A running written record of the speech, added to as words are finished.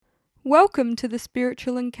Welcome to the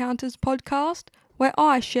Spiritual Encounters podcast, where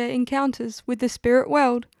I share encounters with the spirit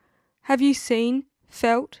world. Have you seen,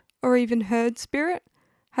 felt, or even heard spirit?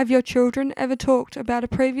 Have your children ever talked about a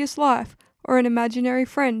previous life or an imaginary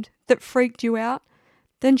friend that freaked you out?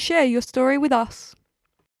 Then share your story with us.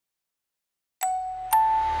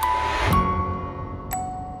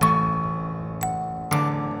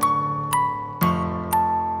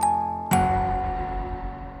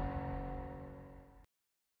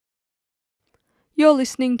 You're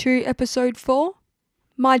listening to episode 4,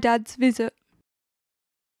 My Dad's Visit.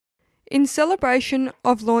 In celebration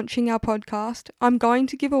of launching our podcast, I'm going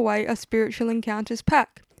to give away a Spiritual Encounters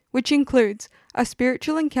pack, which includes a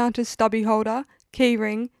Spiritual Encounters stubby holder,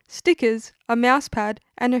 keyring, stickers, a mouse pad,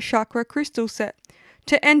 and a chakra crystal set.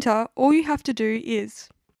 To enter, all you have to do is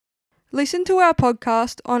listen to our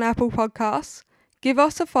podcast on Apple Podcasts, give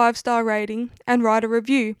us a 5-star rating, and write a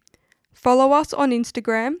review. Follow us on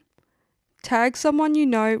Instagram. Tag someone you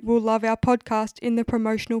know will love our podcast in the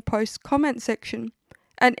promotional post comment section,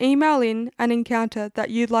 and email in an encounter that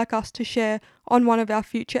you'd like us to share on one of our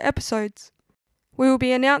future episodes. We will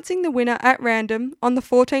be announcing the winner at random on the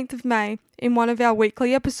 14th of May in one of our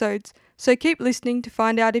weekly episodes, so keep listening to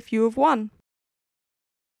find out if you have won.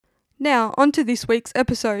 Now, on to this week's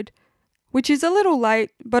episode, which is a little late,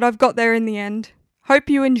 but I've got there in the end. Hope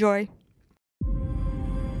you enjoy.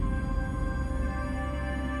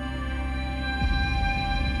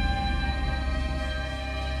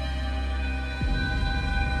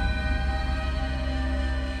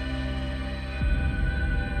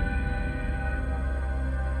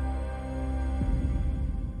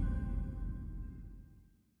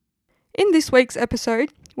 In this week's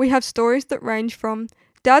episode, we have stories that range from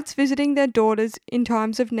dads visiting their daughters in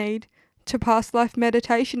times of need to past life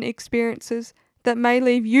meditation experiences that may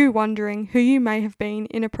leave you wondering who you may have been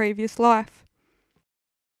in a previous life.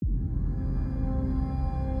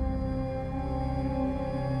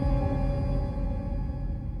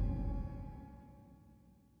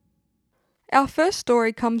 Our first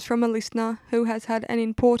story comes from a listener who has had an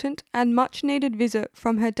important and much needed visit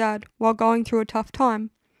from her dad while going through a tough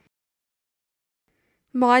time.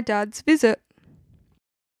 My dad's visit.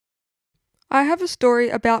 I have a story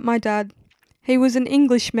about my dad. He was an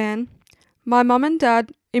Englishman. My mum and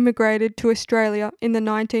dad immigrated to Australia in the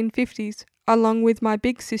 1950s, along with my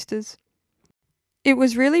big sisters. It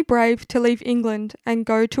was really brave to leave England and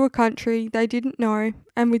go to a country they didn't know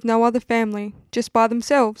and with no other family, just by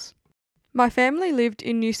themselves. My family lived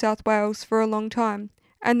in New South Wales for a long time,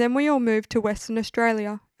 and then we all moved to Western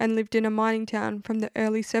Australia and lived in a mining town from the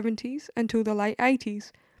early 70s until the late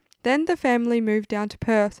 80s. Then the family moved down to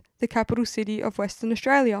Perth, the capital city of Western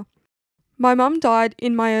Australia. My mum died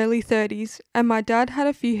in my early 30s, and my dad had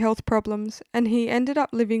a few health problems, and he ended up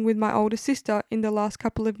living with my older sister in the last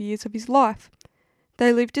couple of years of his life.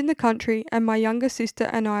 They lived in the country, and my younger sister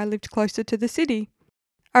and I lived closer to the city.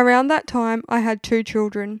 Around that time, I had 2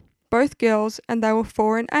 children, both girls, and they were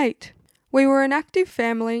 4 and 8. We were an active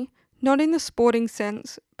family, not in the sporting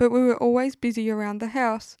sense, but we were always busy around the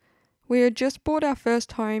house. We had just bought our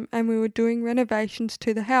first home and we were doing renovations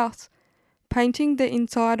to the house, painting the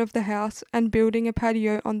inside of the house and building a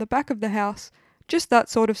patio on the back of the house, just that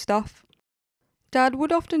sort of stuff. Dad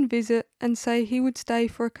would often visit and say he would stay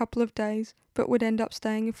for a couple of days, but would end up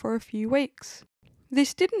staying for a few weeks.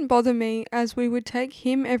 This didn't bother me as we would take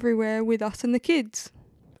him everywhere with us and the kids.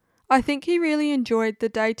 I think he really enjoyed the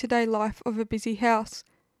day-to-day life of a busy house.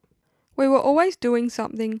 We were always doing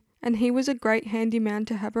something, and he was a great handyman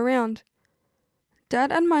to have around.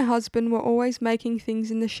 Dad and my husband were always making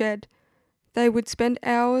things in the shed. They would spend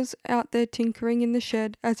hours out there tinkering in the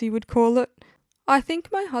shed, as he would call it. I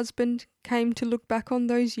think my husband came to look back on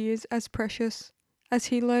those years as precious, as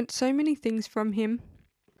he learnt so many things from him.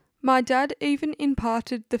 My dad even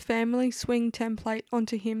imparted the family swing template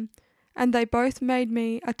onto him, and they both made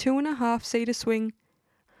me a 2.5-seater swing.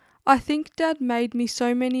 I think Dad made me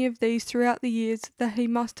so many of these throughout the years that he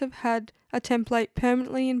must have had a template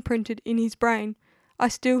permanently imprinted in his brain. I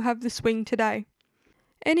still have the swing today.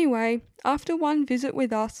 Anyway, after one visit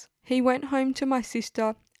with us, he went home to my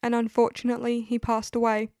sister and unfortunately he passed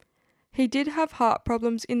away. He did have heart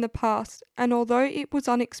problems in the past, and although it was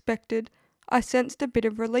unexpected, I sensed a bit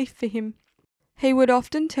of relief for him. He would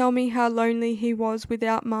often tell me how lonely he was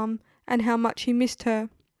without Mum and how much he missed her.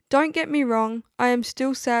 Don't get me wrong, I am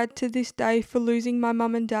still sad to this day for losing my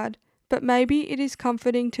mum and dad, but maybe it is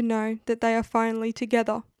comforting to know that they are finally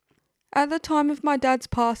together. At the time of my dad's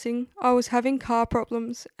passing, I was having car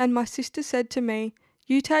problems, and my sister said to me,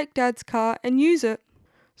 "You take Dad's car and use it."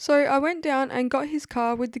 So I went down and got his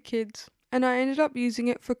car with the kids, and I ended up using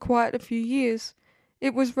it for quite a few years.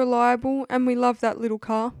 It was reliable and we loved that little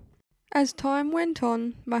car. As time went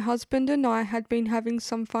on, my husband and I had been having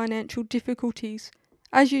some financial difficulties,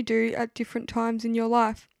 as you do at different times in your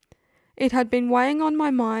life. It had been weighing on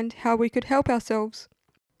my mind how we could help ourselves.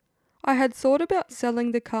 I had thought about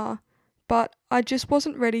selling the car, but I just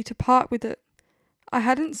wasn't ready to part with it. I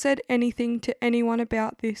hadn't said anything to anyone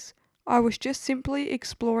about this. I was just simply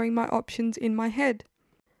exploring my options in my head.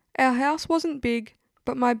 Our house wasn't big,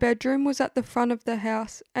 but my bedroom was at the front of the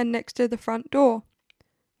house and next to the front door.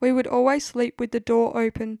 We would always sleep with the door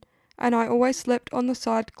open, and I always slept on the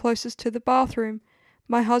side closest to the bathroom.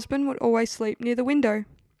 My husband would always sleep near the window.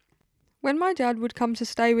 When my dad would come to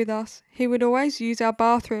stay with us, he would always use our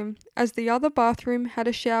bathroom, as the other bathroom had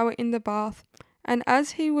a shower in the bath, and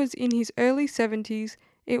as he was in his early 70s,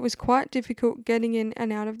 it was quite difficult getting in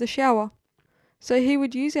and out of the shower. So he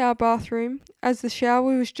would use our bathroom, as the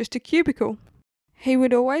shower was just a cubicle. He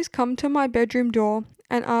would always come to my bedroom door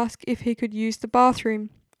and ask if he could use the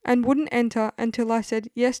bathroom, and wouldn't enter until I said,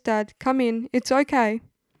 "Yes, Dad, come in, it's okay."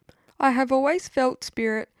 I have always felt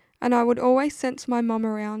spirit, and I would always sense my mum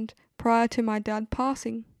around prior to my dad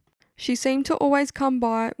passing. She seemed to always come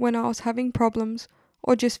by when I was having problems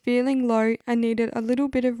or just feeling low and needed a little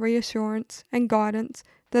bit of reassurance and guidance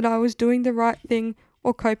that I was doing the right thing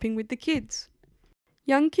or coping with the kids.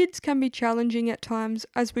 Young kids can be challenging at times,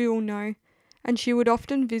 as we all know, and she would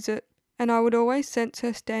often visit, and I would always sense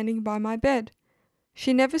her standing by my bed.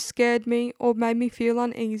 She never scared me or made me feel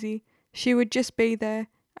uneasy. She would just be there,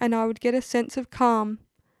 and I would get a sense of calm.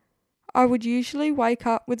 I would usually wake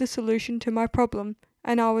up with a solution to my problem,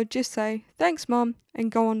 and I would just say, "Thanks, Mum,"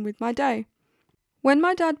 and go on with my day. When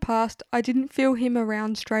my dad passed, I didn't feel him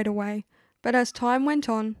around straight away, but as time went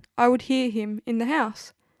on, I would hear him in the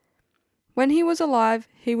house. When he was alive,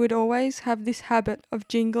 he would always have this habit of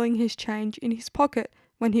jingling his change in his pocket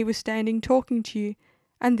when he was standing talking to you,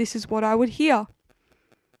 and this is what I would hear.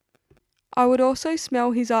 I would also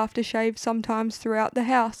smell his aftershave sometimes throughout the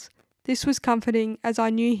house. This was comforting as I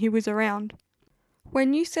knew he was around.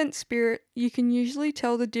 When you sense spirit, you can usually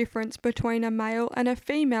tell the difference between a male and a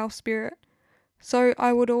female spirit. So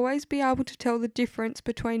I would always be able to tell the difference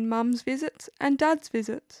between Mum's visits and Dad's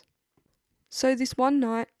visits. So this one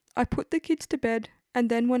night, I put the kids to bed and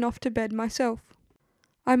then went off to bed myself.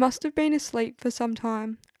 I must have been asleep for some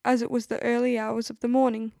time, as it was the early hours of the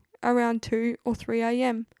morning, around 2 or 3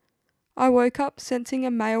 a.m. I woke up sensing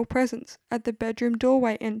a male presence at the bedroom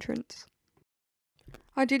doorway entrance.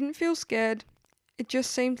 I didn't feel scared. It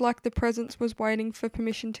just seemed like the presence was waiting for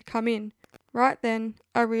permission to come in. Right then,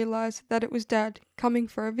 I realised that it was Dad coming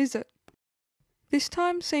for a visit. This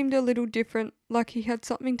time seemed a little different, like he had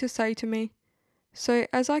something to say to me. So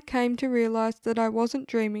as I came to realise that I wasn't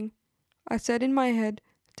dreaming, I said in my head,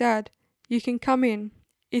 "Dad, you can come in.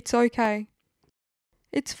 It's okay."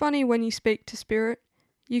 It's funny when you speak to spirit.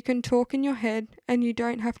 You can talk in your head and you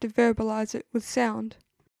don't have to verbalise it with sound.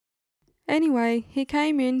 Anyway, he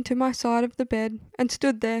came in to my side of the bed and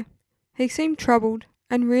stood there. He seemed troubled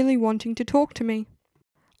and really wanting to talk to me.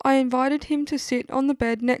 I invited him to sit on the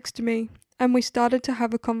bed next to me and we started to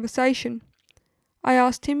have a conversation. I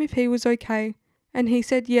asked him if he was okay and he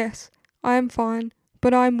said, "Yes, I am fine,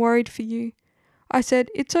 but I am worried for you." I said,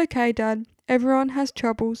 "It's okay, Dad. Everyone has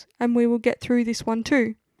troubles and we will get through this one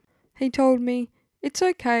too." He told me, "It's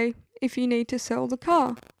okay if you need to sell the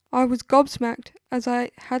car." I was gobsmacked as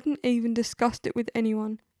I hadn't even discussed it with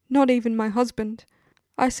anyone, not even my husband.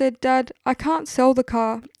 I said, "Dad, I can't sell the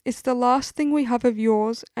car. It's the last thing we have of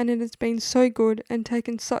yours and it has been so good and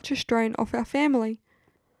taken such a strain off our family.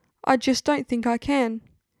 I just don't think I can."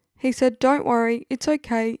 He said, "Don't worry, it's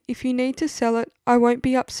okay. If you need to sell it, I won't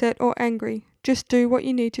be upset or angry. Just do what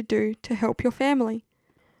you need to do to help your family."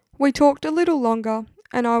 We talked a little longer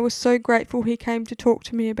and I was so grateful he came to talk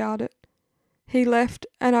to me about it. He left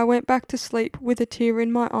and I went back to sleep with a tear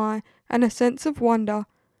in my eye and a sense of wonder,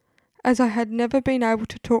 as I had never been able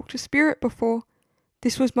to talk to spirit before.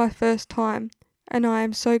 This was my first time, and I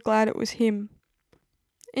am so glad it was him.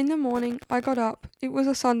 In the morning I got up, it was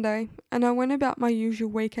a Sunday, and I went about my usual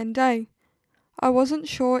weekend day. I wasn't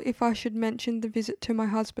sure if I should mention the visit to my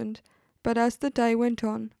husband, but as the day went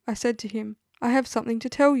on, I said to him, "I have something to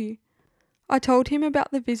tell you." I told him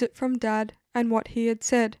about the visit from Dad and what he had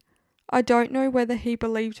said. I don't know whether he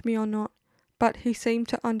believed me or not, but he seemed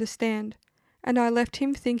to understand, and I left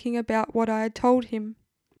him thinking about what I had told him.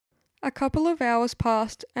 A couple of hours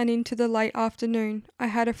passed, and into the late afternoon I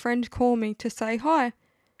had a friend call me to say hi.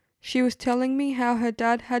 She was telling me how her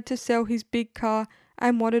dad had to sell his big car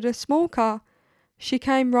and wanted a small car. She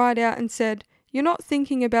came right out and said, "You're not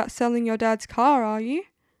thinking about selling your dad's car, are you?"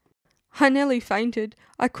 I nearly fainted.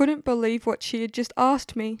 I couldn't believe what she had just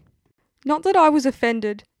asked me. Not that I was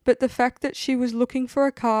offended, but the fact that she was looking for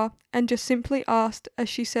a car and just simply asked, as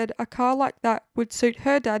she said a car like that would suit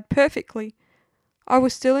her dad perfectly. I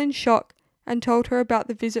was still in shock and told her about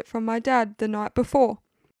the visit from my dad the night before.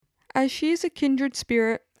 As she is a kindred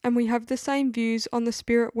spirit and we have the same views on the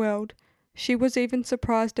spirit world, she was even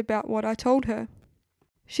surprised about what I told her.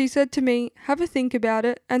 She said to me, "Have a think about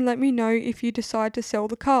it and let me know if you decide to sell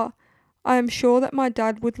the car. I am sure that my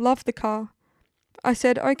dad would love the car." I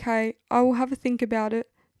said, "Okay, I will have a think about it,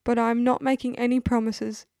 but I am not making any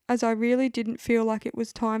promises, as I really didn't feel like it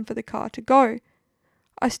was time for the car to go.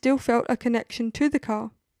 I still felt a connection to the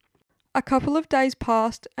car." A couple of days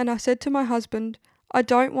passed and I said to my husband, "I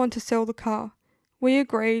don't want to sell the car." We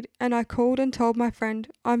agreed and I called and told my friend,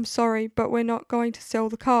 "I'm sorry, but we're not going to sell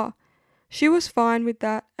the car." She was fine with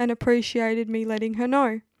that and appreciated me letting her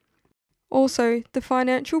know. Also, the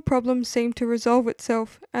financial problem seemed to resolve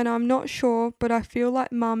itself, and I'm not sure, but I feel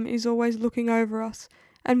like Mum is always looking over us,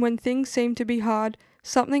 and when things seem to be hard,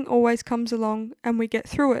 something always comes along and we get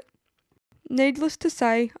through it. Needless to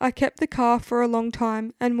say, I kept the car for a long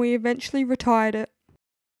time and we eventually retired it.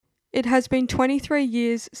 It has been 23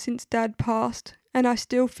 years since Dad passed, and I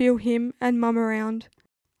still feel him and Mum around.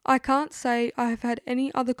 I can't say I have had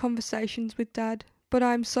any other conversations with Dad, but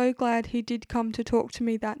I am so glad he did come to talk to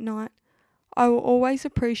me that night. I will always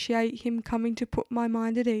appreciate him coming to put my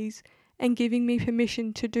mind at ease and giving me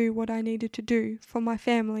permission to do what I needed to do for my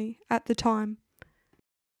family at the time.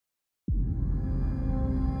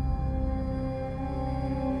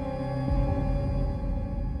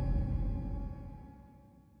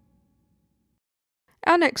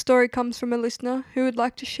 Our next story comes from a listener who would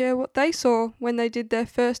like to share what they saw when they did their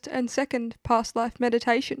first and second past life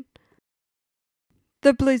meditation.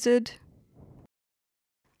 The Blizzard.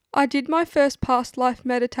 I did my first past life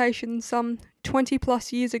meditation some 20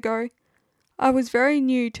 plus years ago. I was very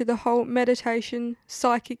new to the whole meditation,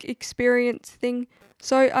 psychic experience thing,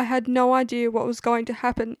 so I had no idea what was going to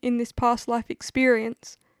happen in this past life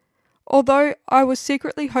experience, although I was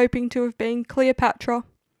secretly hoping to have been Cleopatra.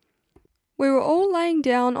 We were all laying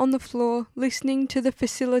down on the floor listening to the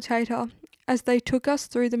facilitator as they took us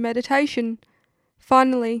through the meditation.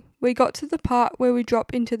 Finally, we got to the part where we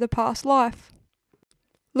drop into the past life.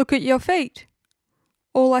 "Look at your feet."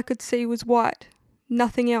 All I could see was white,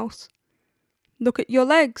 nothing else. "Look at your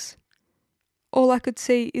legs." All I could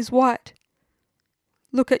see is white.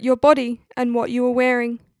 "Look at your body and what you are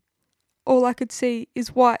wearing." All I could see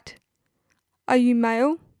is white. "Are you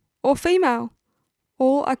male or female?"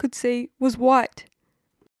 All I could see was white.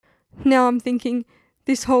 Now I'm thinking,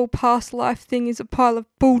 this whole past life thing is a pile of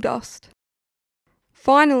bull dust.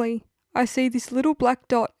 Finally, I see this little black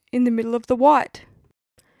dot in the middle of the white.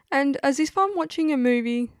 And as if I'm watching a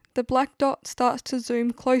movie, the black dot starts to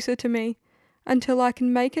zoom closer to me until I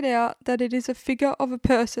can make it out that it is a figure of a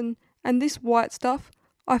person, and this white stuff,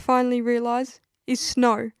 I finally realise, is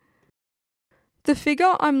snow. The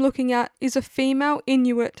figure I'm looking at is a female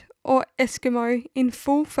Inuit or Eskimo in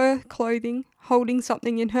full fur clothing holding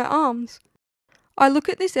something in her arms. I look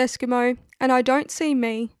at this Eskimo and I don't see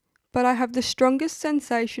me, but I have the strongest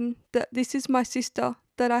sensation that this is my sister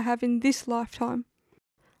that I have in this lifetime.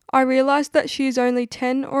 I realise that she is only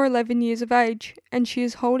 10 or 11 years of age and she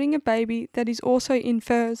is holding a baby that is also in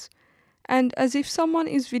furs, and as if someone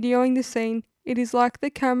is videoing the scene, it is like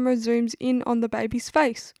the camera zooms in on the baby's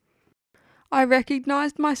face. I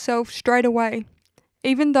recognised myself straight away,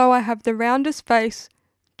 even though I have the roundest face,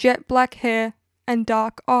 jet black hair, and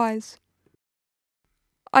dark eyes.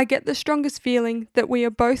 I get the strongest feeling that we are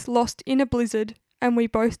both lost in a blizzard and we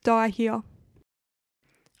both die here.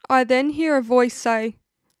 I then hear a voice say,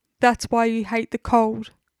 "That's why you hate the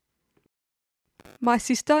cold." My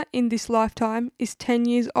sister in this lifetime is 10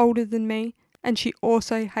 years older than me and she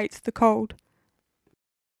also hates the cold.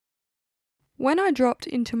 When I dropped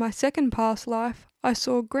into my second past life, I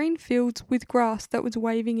saw green fields with grass that was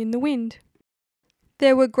waving in the wind.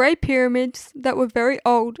 There were grey pyramids that were very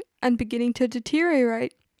old and beginning to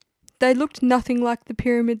deteriorate. They looked nothing like the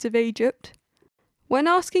pyramids of Egypt. When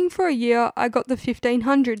asking for a year, I got the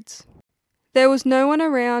 1500s. There was no one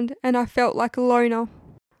around and I felt like a loner.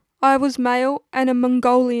 I was male and a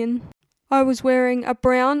Mongolian. I was wearing a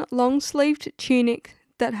brown long-sleeved tunic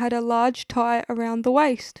that had a large tie around the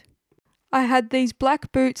waist. I had these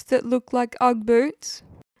black boots that looked like Ugg boots,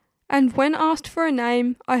 and when asked for a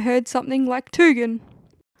name, I heard something like Tugan.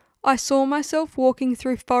 I saw myself walking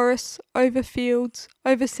through forests, over fields,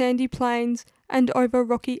 over sandy plains, and over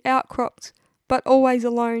rocky outcrops, but always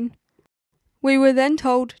alone. We were then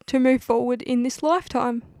told to move forward in this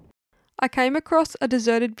lifetime. I came across a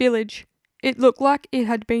deserted village. It looked like it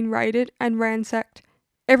had been raided and ransacked.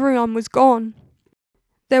 Everyone was gone.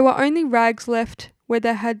 There were only rags left where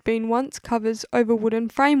there had been once covers over wooden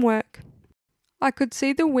framework. I could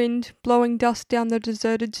see the wind blowing dust down the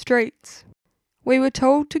deserted streets. We were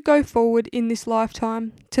told to go forward in this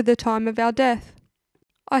lifetime to the time of our death.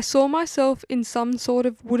 I saw myself in some sort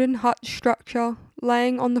of wooden hut structure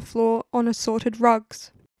laying on the floor on assorted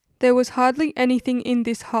rugs. There was hardly anything in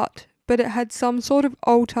this hut, but it had some sort of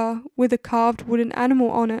altar with a carved wooden animal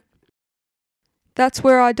on it. That's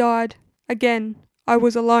where I died. Again, I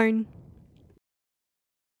was alone.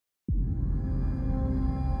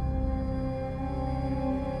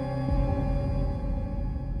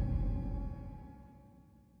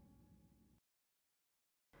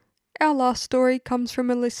 Our last story comes from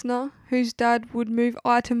a listener whose dad would move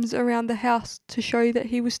items around the house to show that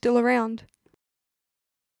he was still around.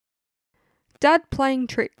 Dad playing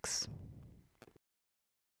tricks.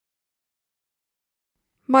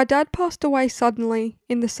 My dad passed away suddenly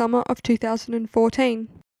in the summer of 2014.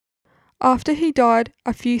 After he died,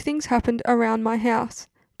 a few things happened around my house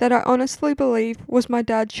that I honestly believe was my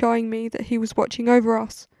dad showing me that he was watching over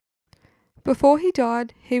us. Before he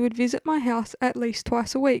died, he would visit my house at least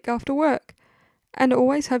twice a week after work, and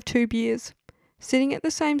always have 2 beers, sitting at the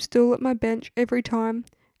same stool at my bench every time,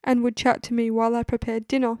 and would chat to me while I prepared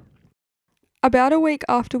dinner. About a week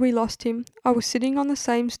after we lost him, I was sitting on the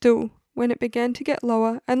same stool when it began to get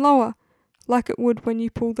lower and lower, like it would when you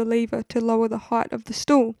pull the lever to lower the height of the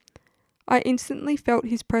stool. I instantly felt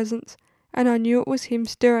his presence, and I knew it was him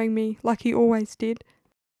stirring me like he always did.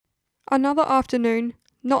 Another afternoon,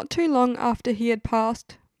 not too long after he had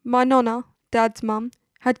passed, my nonna, Dad's mum,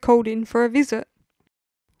 had called in for a visit.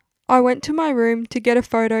 I went to my room to get a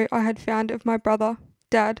photo I had found of my brother,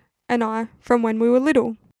 Dad, and I from when we were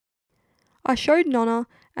little. I showed Nonna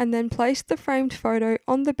and then placed the framed photo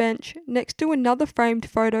on the bench next to another framed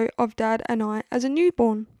photo of Dad and I as a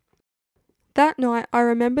newborn. That night I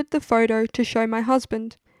remembered the photo to show my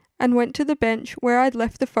husband, and went to the bench where I'd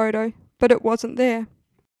left the photo, but it wasn't there.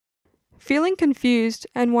 Feeling confused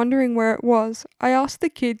and wondering where it was, I asked the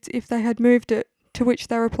kids if they had moved it, to which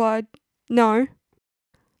they replied, "No."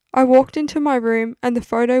 I walked into my room and the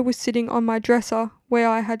photo was sitting on my dresser where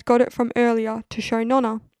I had got it from earlier to show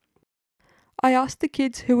Nonna. I asked the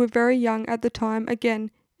kids, who were very young at the time,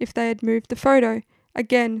 again if they had moved the photo.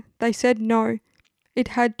 Again, they said no. It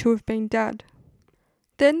had to have been Dad.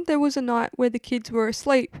 Then there was a night where the kids were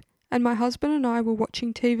asleep and my husband and I were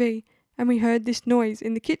watching TV, and we heard this noise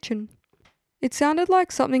in the kitchen. It sounded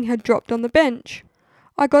like something had dropped on the bench.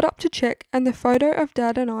 I got up to check, and the photo of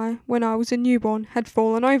Dad and I when I was a newborn had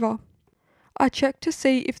fallen over. I checked to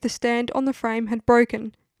see if the stand on the frame had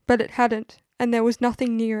broken, but it hadn't, and there was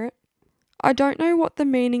nothing near it. I don't know what the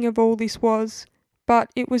meaning of all this was,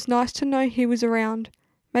 but it was nice to know he was around,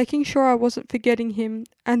 making sure I wasn't forgetting him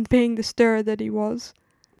and being the stirrer that he was.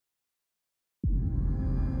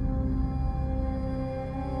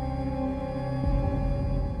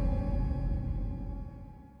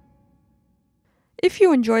 If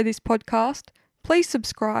you enjoy this podcast, please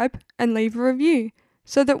subscribe and leave a review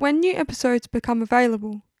so that when new episodes become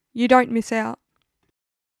available, you don't miss out.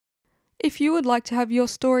 If you would like to have your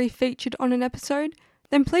story featured on an episode,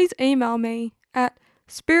 then please email me at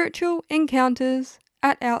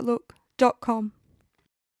spiritualencounters@outlook.com.